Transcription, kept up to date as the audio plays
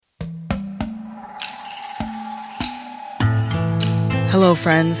Hello,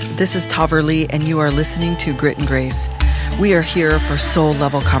 friends. This is Taver Lee, and you are listening to Grit and Grace. We are here for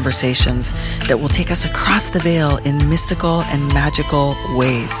soul-level conversations that will take us across the veil in mystical and magical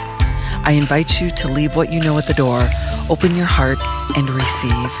ways. I invite you to leave what you know at the door, open your heart, and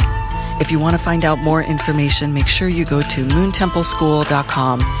receive. If you want to find out more information, make sure you go to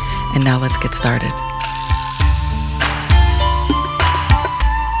moontempleschool.com. And now let's get started.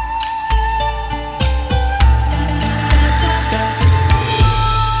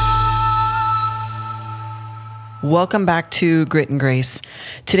 Welcome back to Grit and Grace.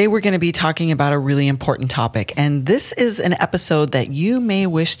 Today we're going to be talking about a really important topic, and this is an episode that you may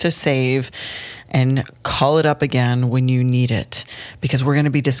wish to save and call it up again when you need it, because we're going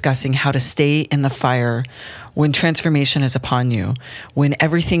to be discussing how to stay in the fire when transformation is upon you, when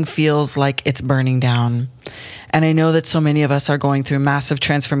everything feels like it's burning down. And I know that so many of us are going through massive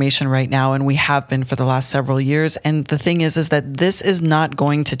transformation right now, and we have been for the last several years. And the thing is that this is not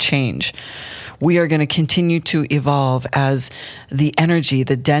going to change. We are going to continue to evolve as the energy,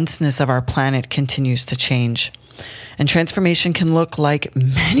 the denseness of our planet continues to change. And transformation can look like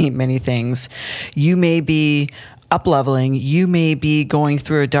many, many things. You may be up-leveling. You may be going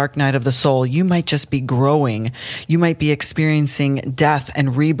through a dark night of the soul. You might just be growing. You might be experiencing death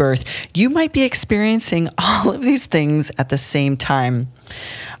and rebirth. You might be experiencing all of these things at the same time.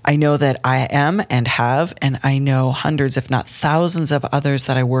 I know that I am and have, and I know hundreds, if not thousands of others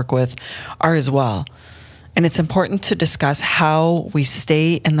that I work with are as well. And it's important to discuss how we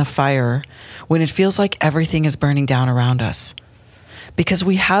stay in the fire when it feels like everything is burning down around us. Because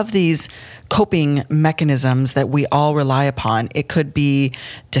we have these coping mechanisms that we all rely upon. It could be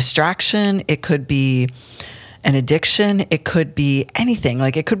distraction, it could be an addiction, it could be anything.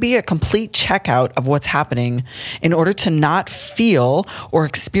 Like it could be a complete checkout of what's happening in order to not feel or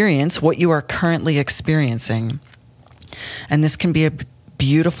experience what you are currently experiencing. And this can be a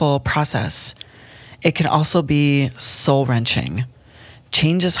beautiful process. It can also be soul-wrenching.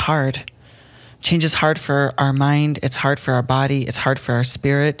 Change is hard. Change is hard for our mind. It's hard for our body. It's hard for our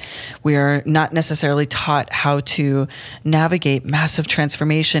spirit. We are not necessarily taught how to navigate massive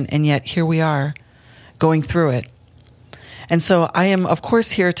transformation, and yet here we are going through it. And so I am, of course,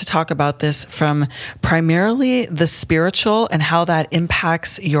 here to talk about this from primarily the spiritual and how that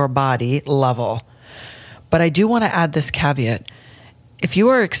impacts your body level. But I do want to add this caveat. If you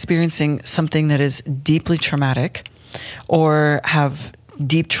are experiencing something that is deeply traumatic or have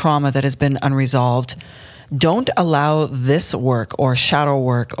deep trauma that has been unresolved, don't allow this work or shadow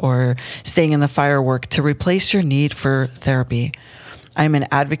work or staying in the fire work to replace your need for therapy. I'm an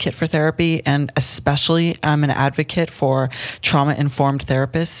advocate for therapy, and especially I'm an advocate for trauma-informed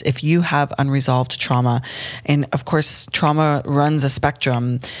therapists. If you have unresolved trauma, and of course, trauma runs a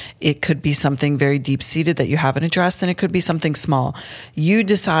spectrum. It could be something very deep-seated that you haven't addressed, and it could be something small. You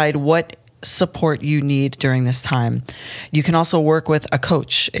decide what support you need during this time. You can also work with a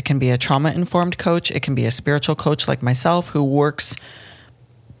coach. It can be a trauma-informed coach. It can be a spiritual coach like myself who works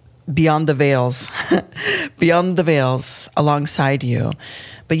beyond the veils, alongside you.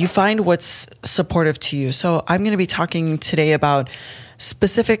 But you find what's supportive to you. So I'm going to be talking today about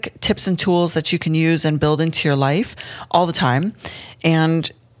specific tips and tools that you can use and build into your life all the time,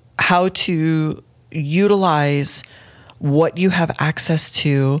 and how to utilize what you have access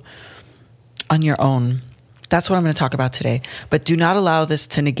to on your own. That's what I'm going to talk about today. But do not allow this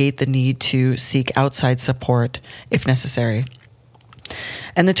to negate the need to seek outside support if necessary.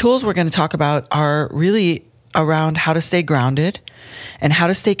 And the tools we're going to talk about are really around how to stay grounded and how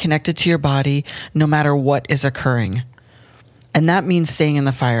to stay connected to your body no matter what is occurring. And that means staying in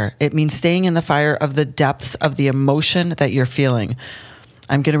the fire. It means staying in the fire of the depths of the emotion that you're feeling.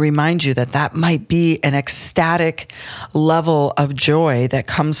 I'm going to remind you that that might be an ecstatic level of joy that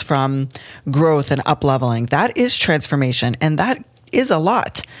comes from growth and up-leveling. That is transformation, and that is a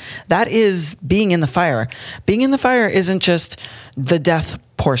lot. That is being in the fire. Being in the fire isn't just the death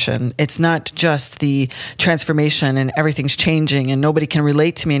portion. It's not just the transformation and everything's changing and nobody can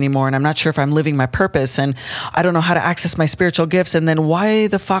relate to me anymore and I'm not sure if I'm living my purpose and I don't know how to access my spiritual gifts, and then why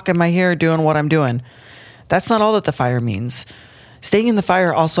the fuck am I here doing what I'm doing? That's not all that the fire means. Staying in the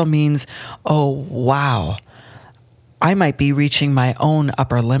fire also means, oh, wow, I might be reaching my own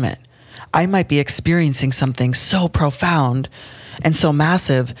upper limit. I might be experiencing something so profound and so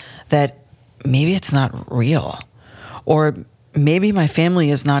massive that maybe it's not real. Or maybe my family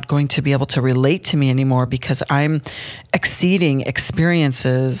is not going to be able to relate to me anymore because I'm exceeding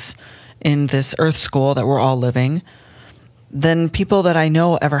experiences in this earth school that we're all living than people that I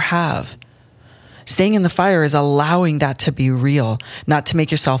know ever have. Staying in the fire is allowing that to be real, not to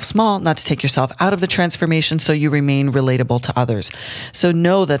make yourself small, not to take yourself out of the transformation so you remain relatable to others. So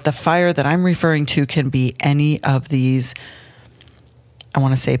know that the fire that I'm referring to can be any of these, I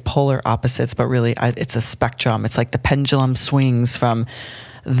want to say polar opposites, but really it's a spectrum. It's like the pendulum swings from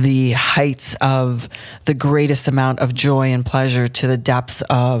the heights of the greatest amount of joy and pleasure to the depths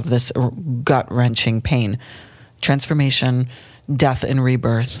of this gut-wrenching pain. Transformation, death and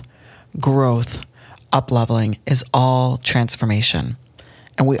rebirth, growth, up-leveling is all transformation.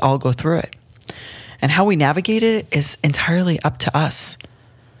 And we all go through it. And how we navigate it is entirely up to us.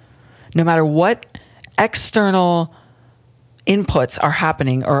 No matter what external inputs are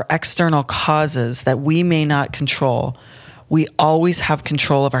happening or external causes that we may not control, we always have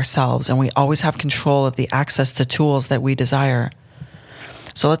control of ourselves, and we always have control of the access to tools that we desire.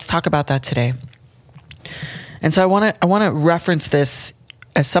 So let's talk about that today. And so I want to reference this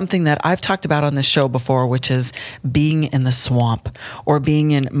as something that I've talked about on this show before, which is being in the swamp or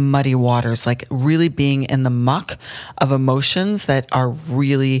being in muddy waters, like really being in the muck of emotions that are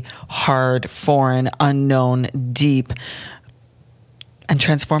really hard, foreign, unknown, deep, and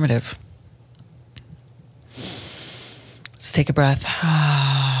transformative. Let's take a breath.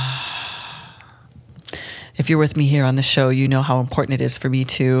 If you're with me here on the show, you know how important it is for me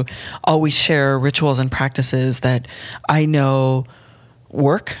to always share rituals and practices that I know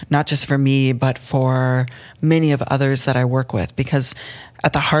work, not just for me, but for many of others that I work with. Because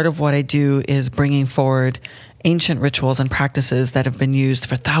at the heart of what I do is bringing forward ancient rituals and practices that have been used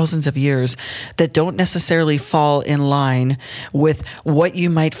for thousands of years that don't necessarily fall in line with what you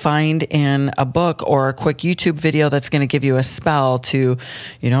might find in a book or a quick YouTube video that's going to give you a spell to,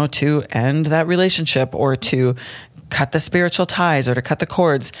 to end that relationship or to cut the spiritual ties or to cut the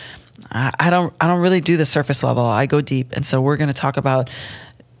cords. I don't really do the surface level. I go deep. And so we're going to talk about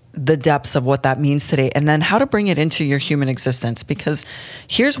the depths of what that means today, and then how to bring it into your human existence. Because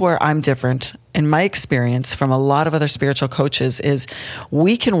here's where I'm different in my experience from a lot of other spiritual coaches is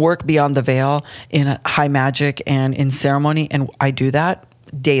we can work beyond the veil in high magic and in ceremony. And I do that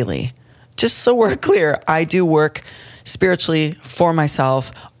daily. Just so we're clear, I do work spiritually for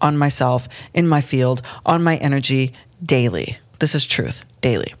myself, on myself, in my field, on my energy daily. This is truth,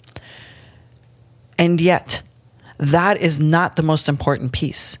 daily. And yet, that is not the most important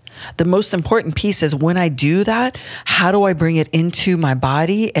piece. The most important piece is when I do that, how do I bring it into my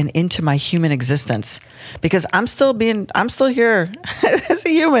body and into my human existence? Because I'm still here as a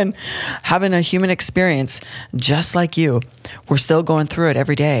human, having a human experience just like you. We're still going through it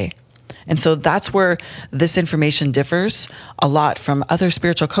every day. And so that's where this information differs a lot from other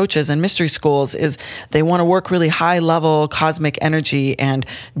spiritual coaches and mystery schools is they want to work really high level cosmic energy and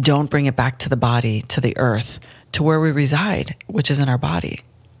don't bring it back to the body, to the earth, to where we reside, which is in our body.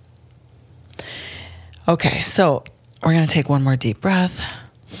 Okay, so we're going to take one more deep breath.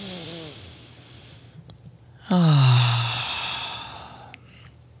 I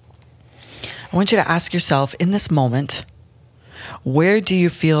want you to ask yourself in this moment, where do you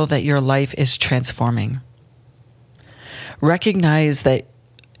feel that your life is transforming? Recognize that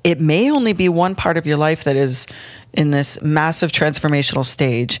it may only be one part of your life that is in this massive transformational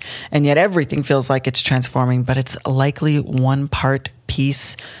stage, and yet everything feels like it's transforming, but it's likely one part,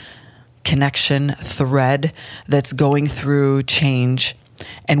 piece, connection, thread that's going through change.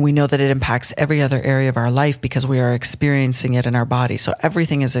 And we know that it impacts every other area of our life because we are experiencing it in our body. So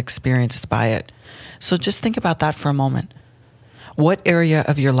everything is experienced by it. So just think about that for a moment. What area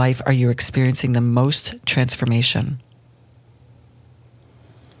of your life are you experiencing the most transformation?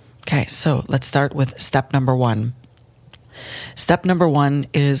 Okay, so let's start with step number 1. Step number 1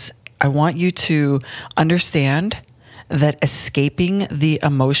 is I want you to understand that escaping the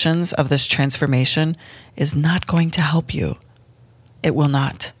emotions of this transformation is not going to help you. It will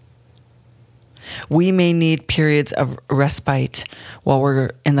not. We may need periods of respite while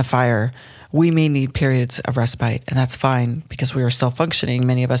we're in the fire. We may need periods of respite, and that's fine because we are still functioning.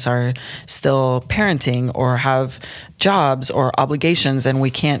 Many of us are still parenting or have jobs or obligations, and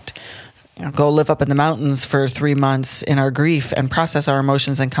we can't go live up in the mountains for 3 months in our grief and process our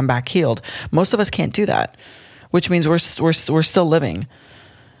emotions and come back healed. Most of us can't do that, which means we're still living.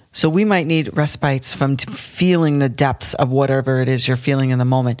 So we might need respites from feeling the depths of whatever it is you're feeling in the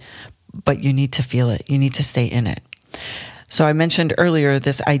moment, but you need to feel it. You need to stay in it. So I mentioned earlier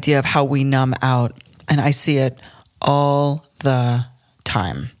this idea of how we numb out, and I see it all the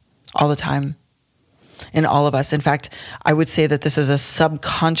time in all of us. In fact, I would say that this is a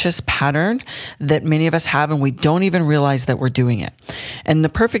subconscious pattern that many of us have, and we don't even realize that we're doing it. And the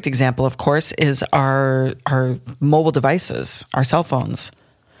perfect example, of course, is our mobile devices, our cell phones.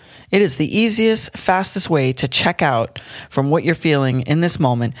 It is the easiest, fastest way to check out from what you're feeling in this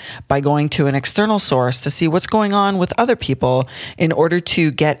moment by going to an external source to see what's going on with other people in order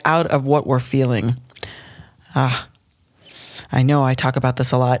to get out of what we're feeling. I know I talk about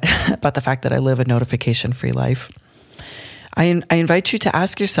this a lot, about the fact that I live a notification-free life. I invite you to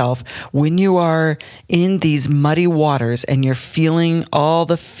ask yourself, when you are in these muddy waters and you're feeling all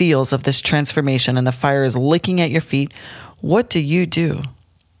the feels of this transformation and the fire is licking at your feet, what do you do?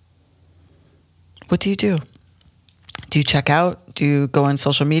 What do you do? Do you check out? Do you go on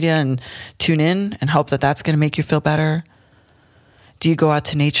social media and tune in and hope that that's going to make you feel better? Do you go out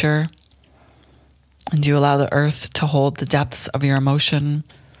to nature? And do you allow the earth to hold the depths of your emotion?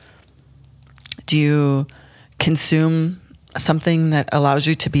 Do you consume something that allows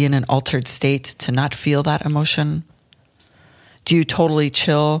you to be in an altered state to not feel that emotion? Do you totally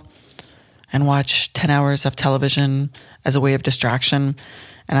chill and watch 10 hours of television as a way of distraction?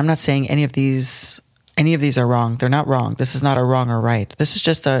 And I'm not saying any of these are wrong. They're not wrong. This is not a wrong or right. This is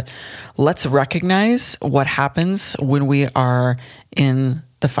just let's recognize what happens when we are in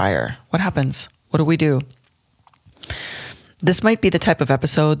the fire. What happens? What do we do? This might be the type of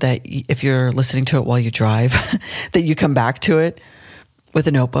episode that if you're listening to it while you drive, that you come back to it with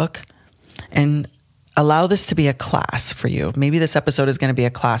a notebook and allow this to be a class for you. Maybe this episode is going to be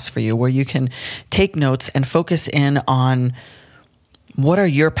a class for you where you can take notes and focus in on what are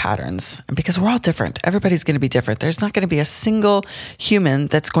your patterns? Because we're all different. Everybody's going to be different. There's not going to be a single human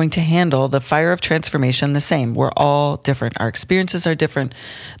that's going to handle the fire of transformation the same. We're all different. Our experiences are different.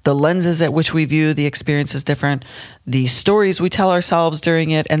 The lenses at which we view the experience is different. The stories we tell ourselves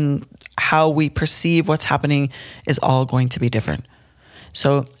during it and how we perceive what's happening is all going to be different.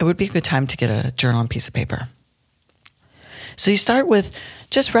 So it would be a good time to get a journal and piece of paper. So you start with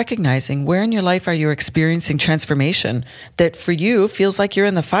just recognizing where in your life are you experiencing transformation that for you feels like you're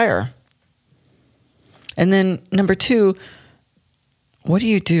in the fire. And then number 2, what do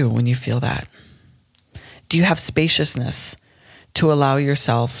you do when you feel that? Do you have spaciousness to allow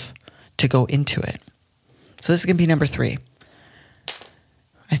yourself to go into it? So this is going to be number 3.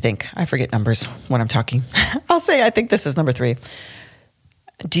 I forget numbers when I'm talking. I'll say I think this is number 3.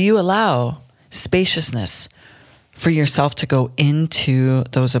 Do you allow spaciousness for yourself to go into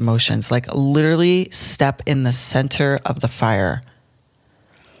those emotions, like literally step in the center of the fire?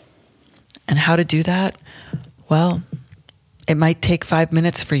 And how to do that? Well, it might take 5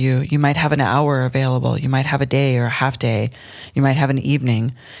 minutes for you. You might have an hour available. You might have a day or a half day. You might have an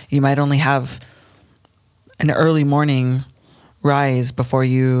evening. You might only have an early morning rise before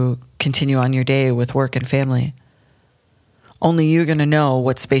you continue on your day with work and family. Only you're going to know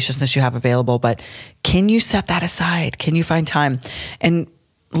what spaciousness you have available, but can you set that aside? Can you find time? And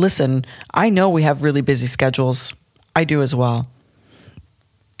listen, I know we have really busy schedules. I do as well.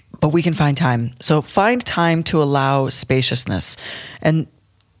 But we can find time. So find time to allow spaciousness. And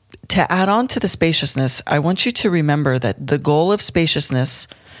to add on to the spaciousness, I want you to remember that the goal of spaciousness,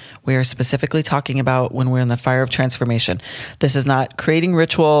 we are specifically talking about when we're in the fire of transformation. This is not creating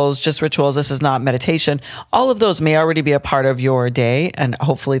rituals, just rituals. This is not meditation. All of those may already be a part of your day, and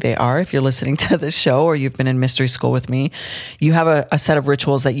hopefully they are if you're listening to this show or you've been in mystery school with me. You have a set of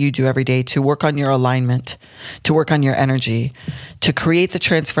rituals that you do every day to work on your alignment, to work on your energy, to create the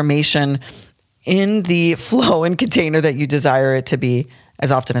transformation in the flow and container that you desire it to be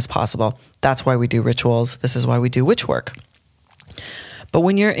as often as possible. That's why we do rituals. This is why we do witch work. But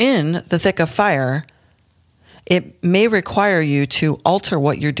when you're in the thick of fire, it may require you to alter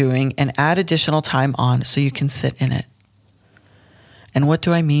what you're doing and add additional time on so you can sit in it. And what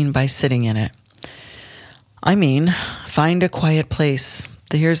do I mean by sitting in it? I mean, find a quiet place.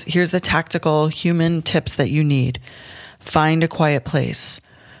 Here's the tactical human tips that you need. Find a quiet place.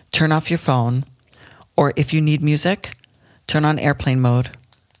 Turn off your phone. Or if you need music, turn on airplane mode.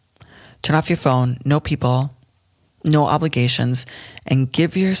 Turn off your phone. No people. No obligations, and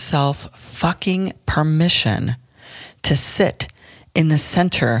give yourself fucking permission to sit in the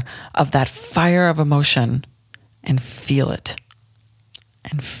center of that fire of emotion and feel it.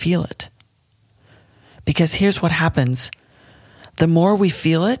 And feel it. Because here's what happens. The more we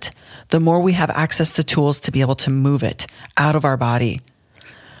feel it, the more we have access to tools to be able to move it out of our body.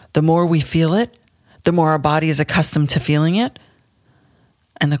 The more we feel it, the more our body is accustomed to feeling it,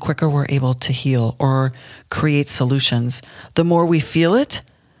 and the quicker we're able to heal or create solutions. The more we feel it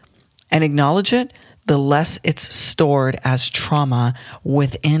and acknowledge it, the less it's stored as trauma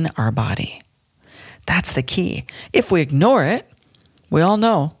within our body. That's the key. If we ignore it, we all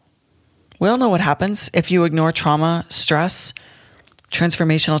know what happens if you ignore trauma, stress.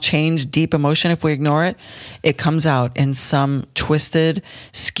 transformational change, deep emotion, if we ignore it, it comes out in some twisted,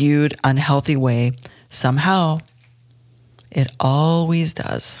 skewed, unhealthy way. Somehow, it always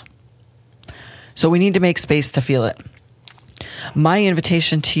does. So we need to make space to feel it. My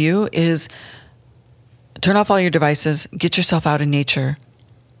invitation to you is turn off all your devices, get yourself out in nature.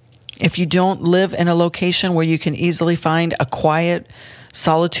 If you don't live in a location where you can easily find a quiet,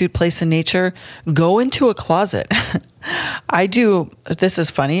 solitude place in nature, go into a closet. This is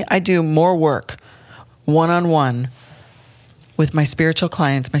funny, I do more work one-on-one with my spiritual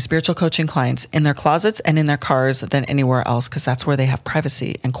clients, my spiritual coaching clients, in their closets and in their cars than anywhere else, because that's where they have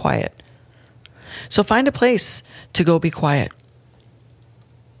privacy and quiet. So find a place to go be quiet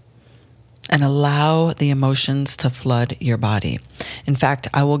and allow the emotions to flood your body. In fact,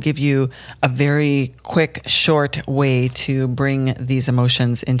 I will give you a very quick, short way to bring these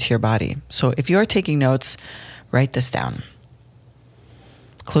emotions into your body. So if you are taking notes, write this down.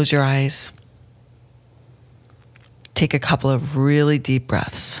 Close your eyes. Take a couple of really deep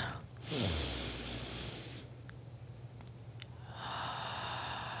breaths.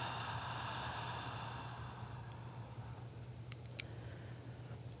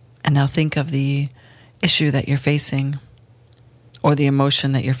 And now think of the issue that you're facing or the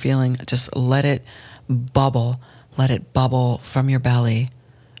emotion that you're feeling. Just let it bubble. Let it bubble from your belly,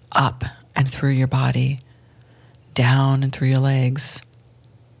 up and through your body, down and through your legs.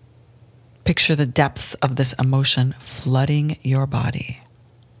 Picture the depths of this emotion flooding your body.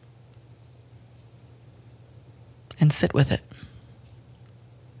 And sit with it.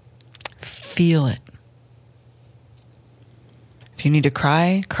 Feel it. If you need to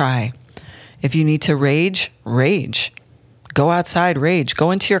cry, cry. If you need to rage, rage. Go outside, rage. Go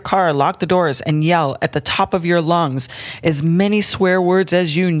into your car, lock the doors, and yell at the top of your lungs as many swear words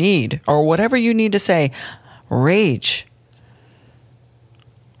as you need, or whatever you need to say. Rage.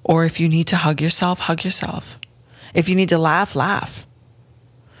 Or if you need to hug yourself, hug yourself. If you need to laugh, laugh.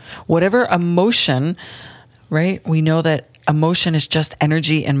 Whatever emotion, right? We know that emotion is just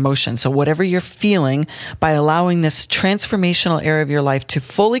energy in motion. So whatever you're feeling, by allowing this transformational area of your life to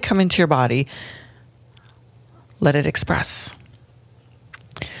fully come into your body, let it express.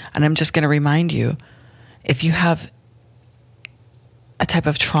 And I'm just going to remind you, if you have a type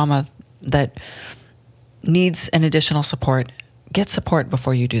of trauma that needs an additional support, get support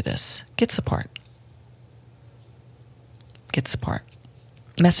before you do this. Get support. Get support.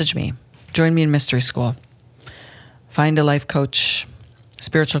 Message me. Join me in Mystery School. Find a life coach,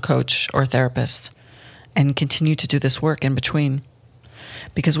 spiritual coach, or therapist, and continue to do this work in between.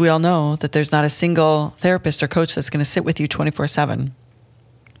 Because we all know that there's not a single therapist or coach that's going to sit with you 24/7.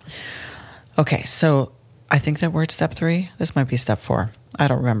 Okay, so I think that we're at step 3. This might be step 4. I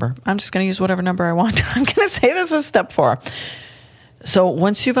don't remember. I'm just going to use whatever number I want. I'm going to say this is step 4. So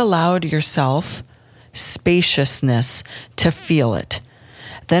once you've allowed yourself spaciousness to feel it,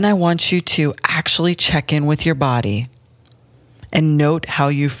 then I want you to actually check in with your body and note how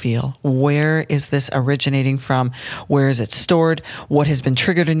you feel. Where is this originating from? Where is it stored? What has been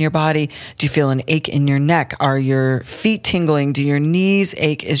triggered in your body? Do you feel an ache in your neck? Are your feet tingling? Do your knees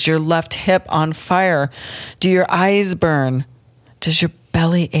ache? Is your left hip on fire? Do your eyes burn? Does your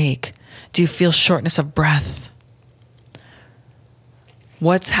belly ache? Do you feel shortness of breath?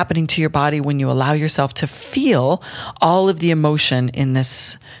 What's happening to your body when you allow yourself to feel all of the emotion in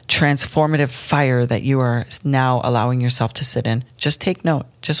this transformative fire that you are now allowing yourself to sit in? Just take note.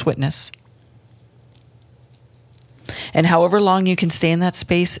 Just witness. And however long you can stay in that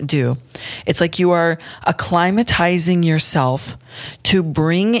space, do. It's like you are acclimatizing yourself to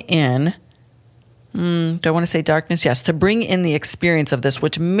bring in, do I want to say darkness? Yes, to bring in the experience of this,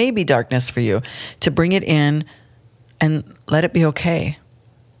 which may be darkness for you, to bring it in and let it be okay.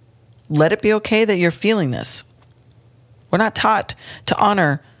 Let it be okay that you're feeling this. We're not taught to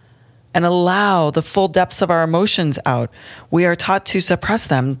honor and allow the full depths of our emotions out. We are taught to suppress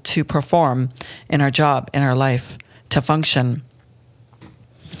them to perform in our job, in our life, to function.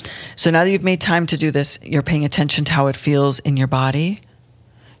 So now that you've made time to do this, you're paying attention to how it feels in your body.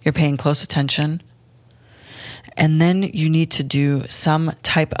 You're paying close attention. And then you need to do some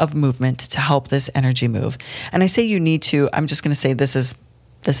type of movement to help this energy move. And I say you need to, I'm just going to say this is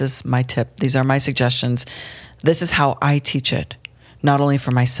my tip. These are my suggestions. This is how I teach it, not only for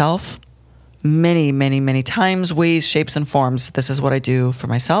myself, many, many, many times, ways, shapes, and forms. This is what I do for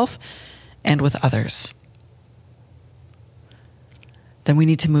myself and with others. Then we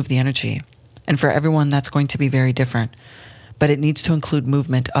need to move the energy. And for everyone, that's going to be very different. But it needs to include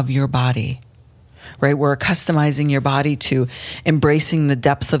movement of your body. right? We're customizing your body to embracing the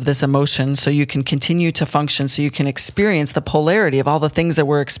depths of this emotion so you can continue to function, so you can experience the polarity of all the things that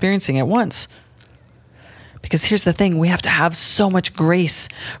we're experiencing at once. Because here's the thing, we have to have so much grace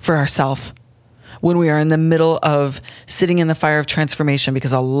for ourselves when we are in the middle of sitting in the fire of transformation,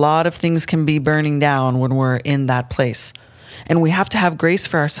 because a lot of things can be burning down when we're in that place. And we have to have grace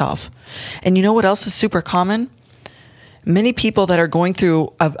for ourselves. And you know what else is super common? Many people that are going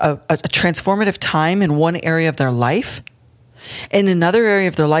through a transformative time in one area of their life, in another area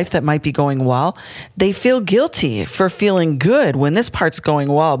of their life that might be going well, they feel guilty for feeling good when this part's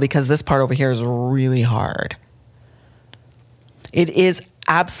going well because this part over here is really hard. It is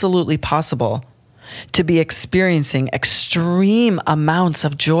absolutely possible to be experiencing extreme amounts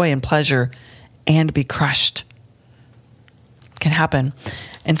of joy and pleasure and be crushed. It can happen.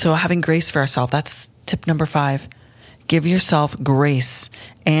 And so having grace for ourselves, that's tip number 5. Give yourself grace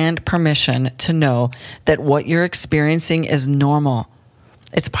and permission to know that what you're experiencing is normal.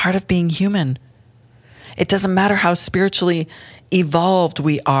 It's part of being human. It doesn't matter how spiritually evolved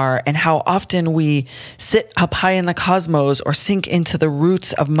we are and how often we sit up high in the cosmos or sink into the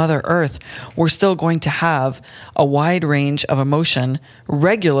roots of Mother Earth. We're still going to have a wide range of emotion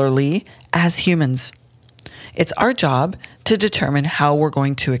regularly as humans. It's our job to determine how we're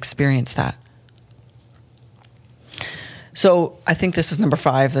going to experience that. So I think this is number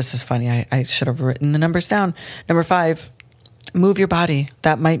 5. This is funny. I should have written the numbers down. Number 5, move your body.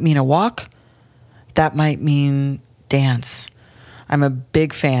 That might mean a walk. That might mean dance. I'm a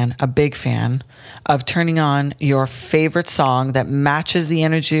big fan of turning on your favorite song that matches the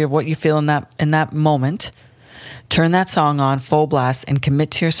energy of what you feel in that moment. Turn that song on full blast and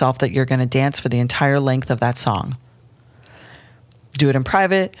commit to yourself that you're going to dance for the entire length of that song. Do it in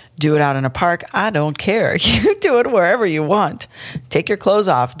private, do it out in a park. I don't care. You do it wherever you want. Take your clothes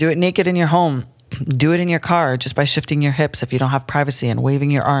off. Do it naked in your home. Do it in your car just by shifting your hips if you don't have privacy and waving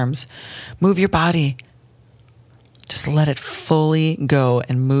your arms. Move your body. Just let it fully go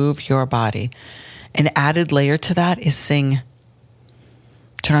and move your body. An added layer to that is sing.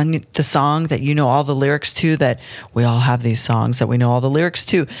 Turn on the song that you know all the lyrics to, that we all have these songs that we know all the lyrics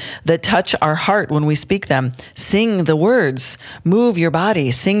to, that touch our heart when we speak them. Sing the words, move your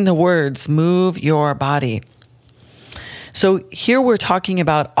body, sing the words, move your body. So here we're talking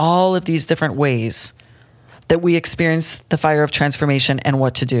about all of these different ways that we experience the fire of transformation and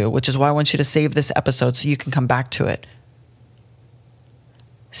what to do, which is why I want you to save this episode so you can come back to it.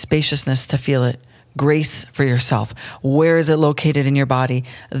 Spaciousness to feel it. Grace for yourself. Where is it located in your body?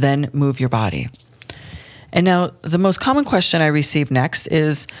 Then move your body. And now the most common question I receive next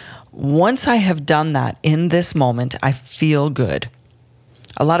is, once I have done that in this moment, I feel good.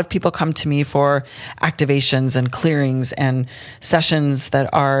 A lot of people come to me for activations and clearings and sessions that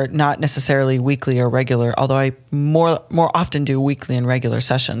are not necessarily weekly or regular, although I more often do weekly and regular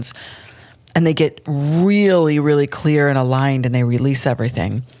sessions. And they get really, really clear and aligned and they release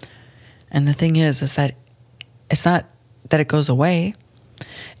everything. And the thing is that it's not that it goes away.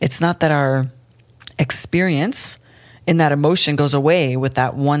 It's not that our experience in that emotion goes away with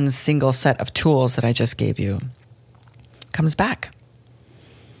that one single set of tools that I just gave you. It comes back.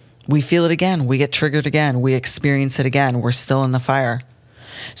 We feel it again. We get triggered again. We experience it again. We're still in the fire.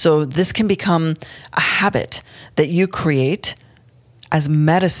 So this can become a habit that you create as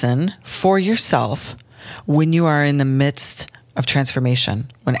medicine for yourself when you are in the midst of transformation,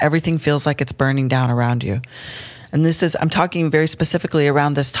 when everything feels like it's burning down around you. And I'm talking very specifically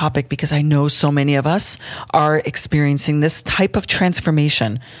around this topic because I know so many of us are experiencing this type of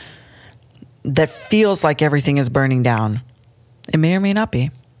transformation that feels like everything is burning down. It may or may not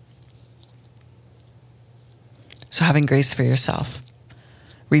be. So having grace for yourself,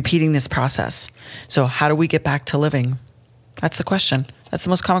 repeating this process. So how do we get back to living? That's the question. That's the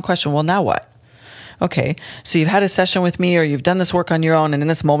most common question. Well, now what? Okay, so you've had a session with me or you've done this work on your own and in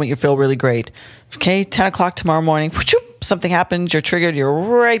this moment you feel really great. Okay, 10 o'clock tomorrow morning, something happens, you're triggered, you're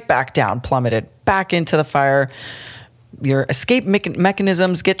right back down, plummeted, back into the fire. Your escape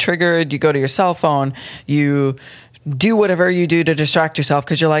mechanisms get triggered, you go to your cell phone, you do whatever you do to distract yourself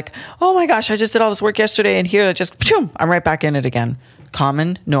because you're like, oh my gosh, I just did all this work yesterday and here I'm right back in it again.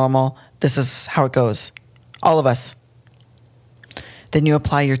 Common, normal, this is how it goes. All of us. Then you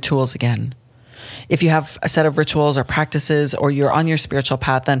apply your tools again. If you have a set of rituals or practices or you're on your spiritual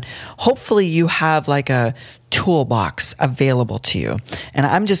path, then hopefully you have like a toolbox available to you. And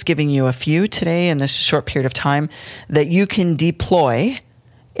I'm just giving you a few today in this short period of time that you can deploy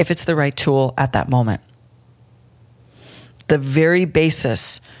if it's the right tool at that moment. The very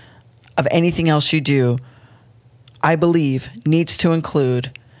basis of anything else you do, I believe, needs to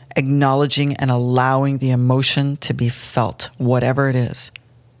include acknowledging and allowing the emotion to be felt, whatever it is.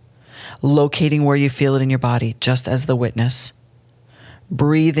 Locating where you feel it in your body, just as the witness.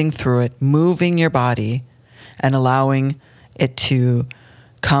 Breathing through it, moving your body, and allowing it to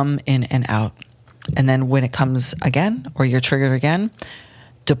come in and out. And then when it comes again, or you're triggered again,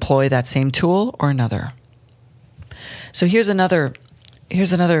 deploy that same tool or another. So here's another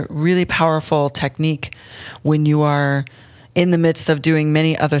really powerful technique when you are in the midst of doing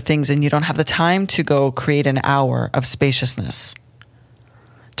many other things and you don't have the time to go create an hour of spaciousness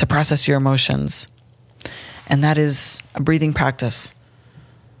to process your emotions. And that is a breathing practice.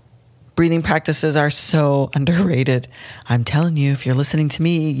 Breathing practices are so underrated. I'm telling you, if you're listening to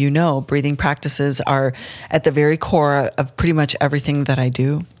me, you know breathing practices are at the very core of pretty much everything that I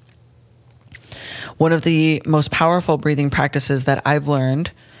do. One of the most powerful breathing practices that I've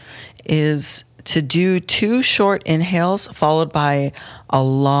learned is to do 2 short inhales followed by a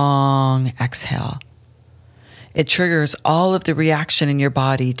long exhale. It triggers all of the reaction in your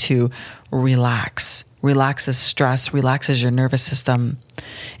body to relax. Relaxes stress, relaxes your nervous system.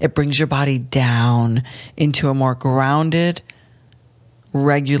 It brings your body down into a more grounded,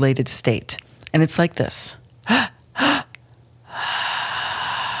 regulated state. And it's like this.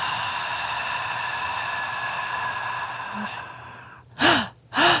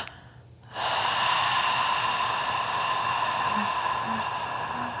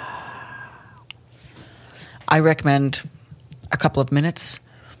 I recommend a couple of minutes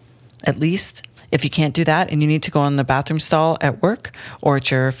at least. If you can't do that and you need to go in the bathroom stall at work or at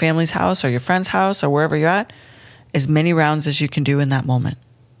your family's house or your friend's house or wherever you're at, as many rounds as you can do in that moment.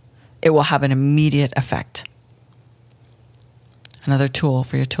 It will have an immediate effect. Another tool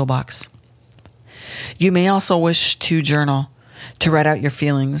for your toolbox. You may also wish to journal, to write out your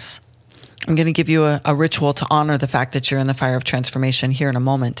feelings. I'm going to give you a ritual to honor the fact that you're in the fire of transformation here in a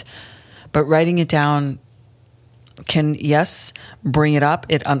moment. But writing it down can, yes, bring it up.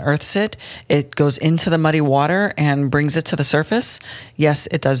 It unearths it. It goes into the muddy water and brings it to the surface. Yes,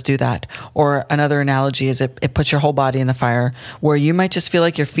 it does do that. Or another analogy is it puts your whole body in the fire, where you might just feel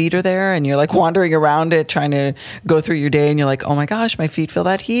like your feet are there and you're like wandering around it, trying to go through your day, and you're like, oh my gosh, my feet feel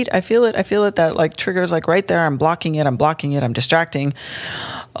that heat. I feel it. That like triggers like right there. I'm blocking it. I'm distracting.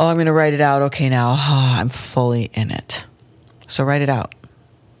 Oh, I'm going to write it out. Okay, now I'm fully in it. So write it out.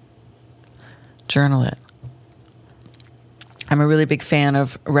 Journal it. I'm a really big fan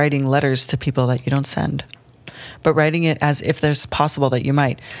of writing letters to people that you don't send, but writing it as if there's possible that you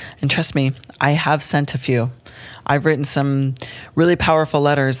might. And trust me, I have sent a few. I've written some really powerful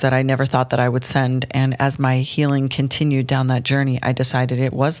letters that I never thought that I would send. And as my healing continued down that journey, I decided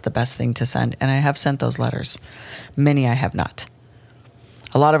it was the best thing to send. And I have sent those letters. Many I have not.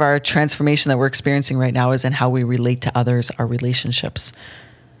 A lot of our transformation that we're experiencing right now is in how we relate to others, our relationships.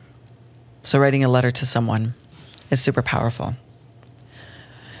 So writing a letter to someone is super powerful.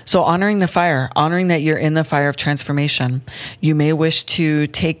 So honoring the fire, honoring that you're in the fire of transformation. You may wish to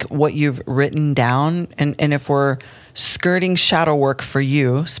take what you've written down, and if we're skirting shadow work for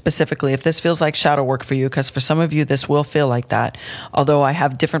you, specifically, if this feels like shadow work for you, because for some of you this will feel like that, although I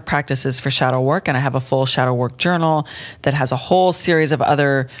have different practices for shadow work, and I have a full shadow work journal that has a whole series of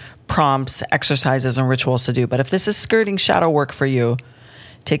other prompts, exercises, and rituals to do. But if this is skirting shadow work for you,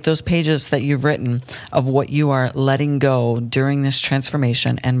 take those pages that you've written of what you are letting go during this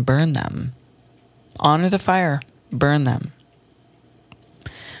transformation and burn them. Honor the fire. Burn them.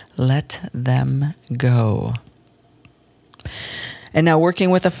 Let them go. And now working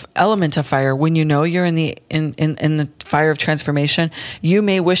with the element of fire, when you know you're in the fire of transformation, you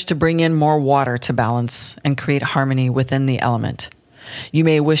may wish to bring in more water to balance and create harmony within the element. You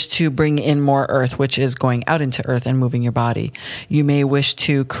may wish to bring in more earth, which is going out into earth and moving your body. You may wish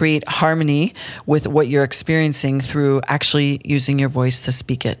to create harmony with what you're experiencing through actually using your voice to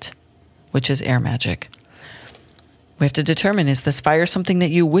speak it, which is air magic. We have to determine, is this fire something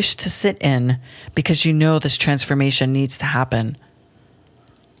that you wish to sit in because you know this transformation needs to happen?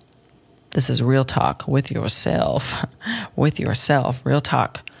 This is real talk with yourself. Real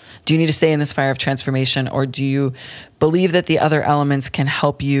talk. Do you need to stay in this fire of transformation, or do you believe that the other elements can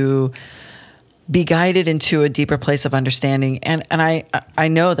help you be guided into a deeper place of understanding? And I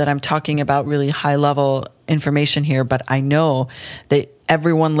know that I'm talking about really high level information here, but I know that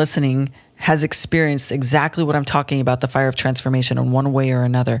everyone listening has experienced exactly what I'm talking about, the fire of transformation, in one way or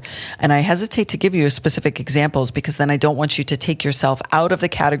another. And I hesitate to give you specific examples because then I don't want you to take yourself out of the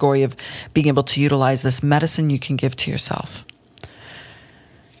category of being able to utilize this medicine you can give to yourself.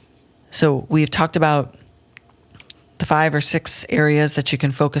 So we've talked about the 5 or 6 areas that you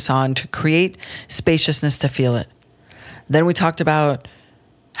can focus on to create spaciousness to feel it. Then we talked about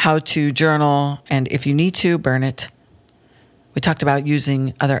how to journal, and if you need to, burn it. We talked about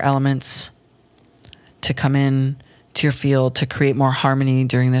using other elements to come in to your field to create more harmony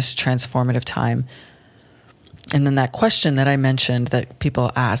during this transformative time. And then that question that I mentioned that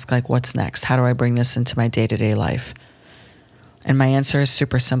people ask, like, what's next? How do I bring this into my day-to-day life? And my answer is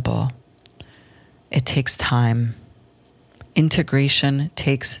super simple. It takes time. Integration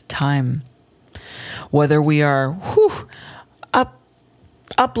takes time. Whether we are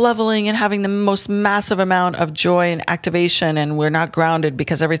up leveling and having the most massive amount of joy and activation, and we're not grounded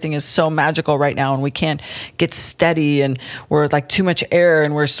because everything is so magical right now and we can't get steady and we're like too much air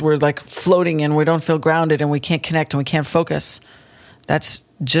and we're like floating and we don't feel grounded and we can't connect and we can't focus. That's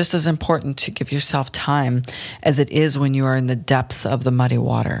just as important to give yourself time as it is when you are in the depths of the muddy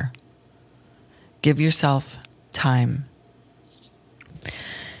water. Give yourself time.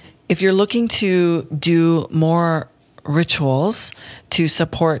 If you're looking to do more rituals to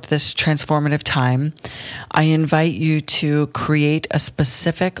support this transformative time, I invite you to create a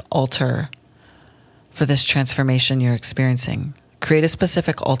specific altar for this transformation you're experiencing. Create a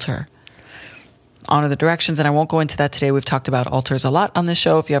specific altar. Honor the directions, and I won't go into that today. We've talked about altars a lot on this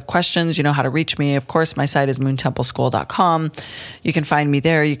show. If you have questions, you know how to reach me. Of course, my site is moontempleschool.com. You can find me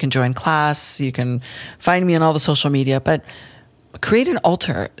there. You can join class. You can find me on all the social media, but create an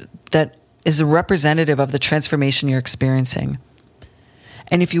altar that is representative of the transformation you're experiencing.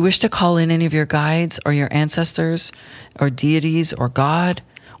 And if you wish to call in any of your guides or your ancestors or deities or God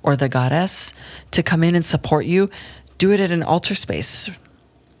or the goddess to come in and support you, do it at an altar space.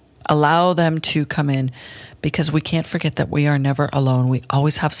 Allow them to come in, because we can't forget that we are never alone. We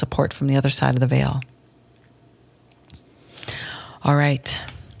always have support from the other side of the veil. All right.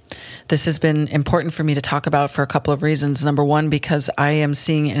 This has been important for me to talk about for a couple of reasons. Number one, because I am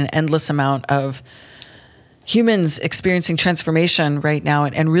seeing an endless amount of humans experiencing transformation right now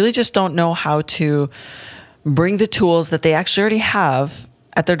and really just don't know how to bring the tools that they actually already have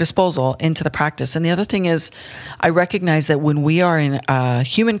at their disposal into the practice. And the other thing is, I recognize that when we are in a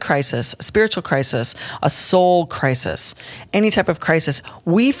human crisis, a spiritual crisis, a soul crisis, any type of crisis,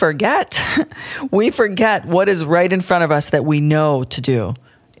 we forget. We forget what is right in front of us that we know to do.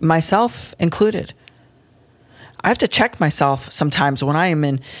 Myself included. I have to check myself sometimes when I am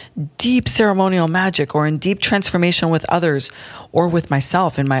in deep ceremonial magic or in deep transformation with others or with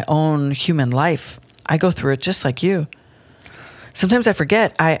myself in my own human life. I go through it just like you. Sometimes I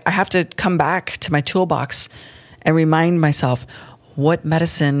forget. I have to come back to my toolbox and remind myself, what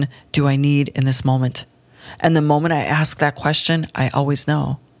medicine do I need in this moment? And the moment I ask that question, I always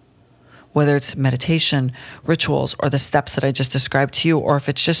know. Whether it's meditation, rituals, or the steps that I just described to you, or if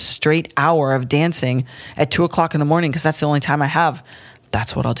it's just straight hour of dancing at 2:00 in the morning, because that's the only time I have,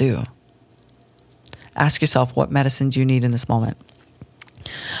 that's what I'll do. Ask yourself, what medicine do you need in this moment?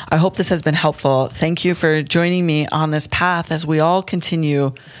 I hope this has been helpful. Thank you for joining me on this path as we all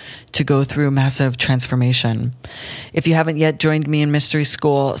continue to go through massive transformation. If you haven't yet joined me in Mystery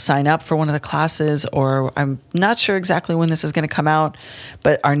School, sign up for one of the classes, or I'm not sure exactly when this is going to come out,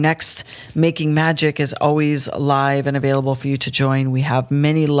 but our next Making Magic is always live and available for you to join. We have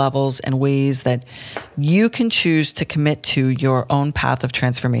many levels and ways that you can choose to commit to your own path of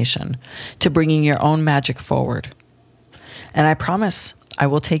transformation, to bringing your own magic forward. And I promise I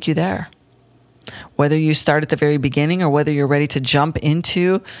will take you there. Whether you start at the very beginning or whether you're ready to jump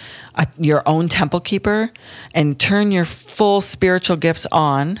into your own temple keeper and turn your full spiritual gifts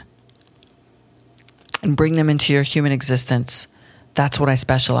on and bring them into your human existence, that's what I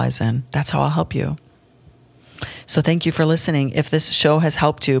specialize in. That's how I'll help you. So thank you for listening. If this show has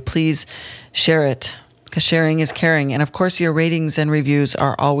helped you, please share it, because sharing is caring. And of course, your ratings and reviews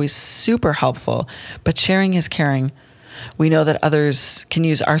are always super helpful, but sharing is caring. We know that others can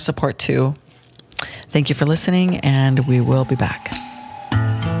use our support too. Thank you for listening, and we will be back.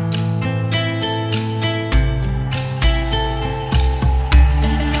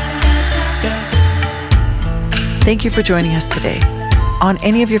 Thank you for joining us today. On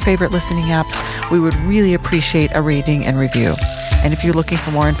any of your favorite listening apps, we would really appreciate a rating and review. And if you're looking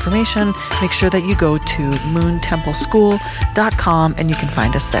for more information, make sure that you go to moontempleschool.com and you can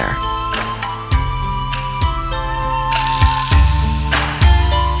find us there.